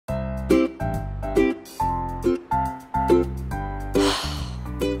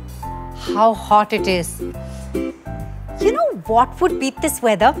how hot it is. You know what would beat this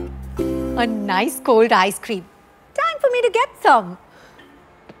weather? A nice cold ice cream. Time for me to get some.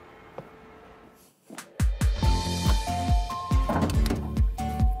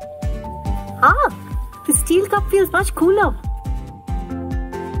 The steel cup feels much cooler.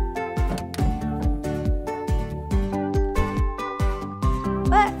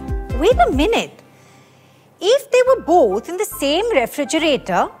 But wait a minute. If they were both in the same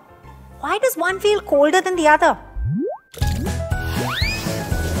refrigerator, why does one feel colder than the other?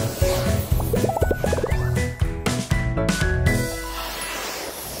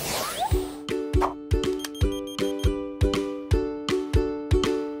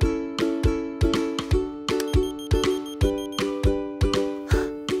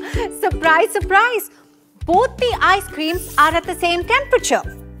 Surprise, surprise! Both the ice creams are at the same temperature.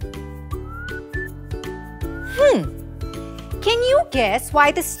 Can you guess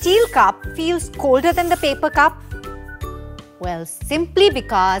why the steel cup feels colder than the paper cup? Well, simply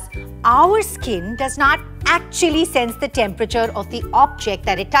because our skin does not actually sense the temperature of the object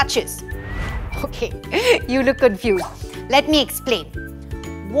that it touches. Okay, you look confused. Let me explain.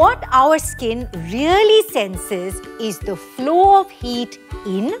 What our skin really senses is the flow of heat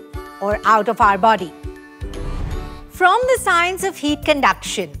in or out of our body. From the science of heat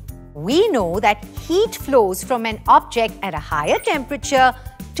conduction, we know that heat flows from an object at a higher temperature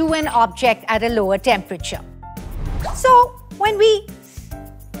to an object at a lower temperature. So, when we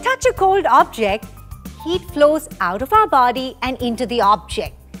touch a cold object, heat flows out of our body and into the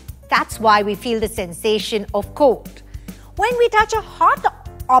object. That's why we feel the sensation of cold. When we touch a hot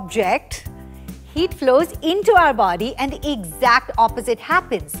object, heat flows into our body and the exact opposite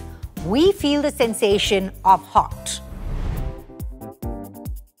happens. We feel the sensation of hot.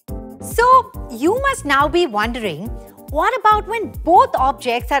 So, you must now be wondering, what about when both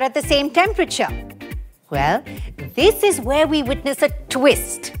objects are at the same temperature? Well, this is where we witness a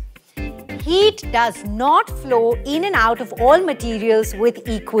twist. Heat does not flow in and out of all materials with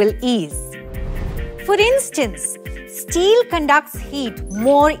equal ease. For instance, steel conducts heat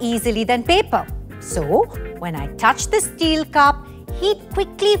more easily than paper. So, when I touch the steel cup, heat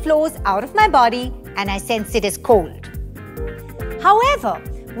quickly flows out of my body and I sense it as cold. However,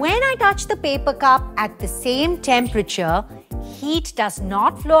 when I touch the paper cup at the same temperature, heat does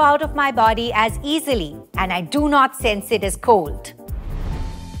not flow out of my body as easily and I do not sense it as cold.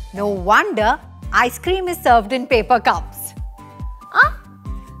 No wonder ice cream is served in paper cups.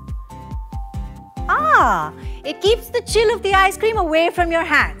 It keeps the chill of the ice cream away from your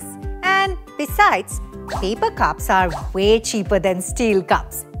hands. And besides, paper cups are way cheaper than steel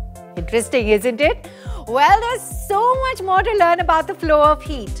cups. Interesting, isn't it? Well, there's so much more to learn about the flow of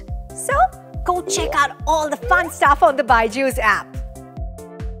heat. So, go check out all the fun stuff on the BYJU'S app.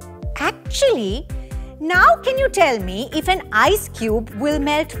 Actually, now can you tell me if an ice cube will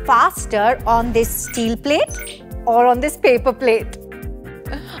melt faster on this steel plate or on this paper plate?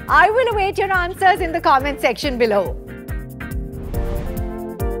 I will await your answers in the comment section below.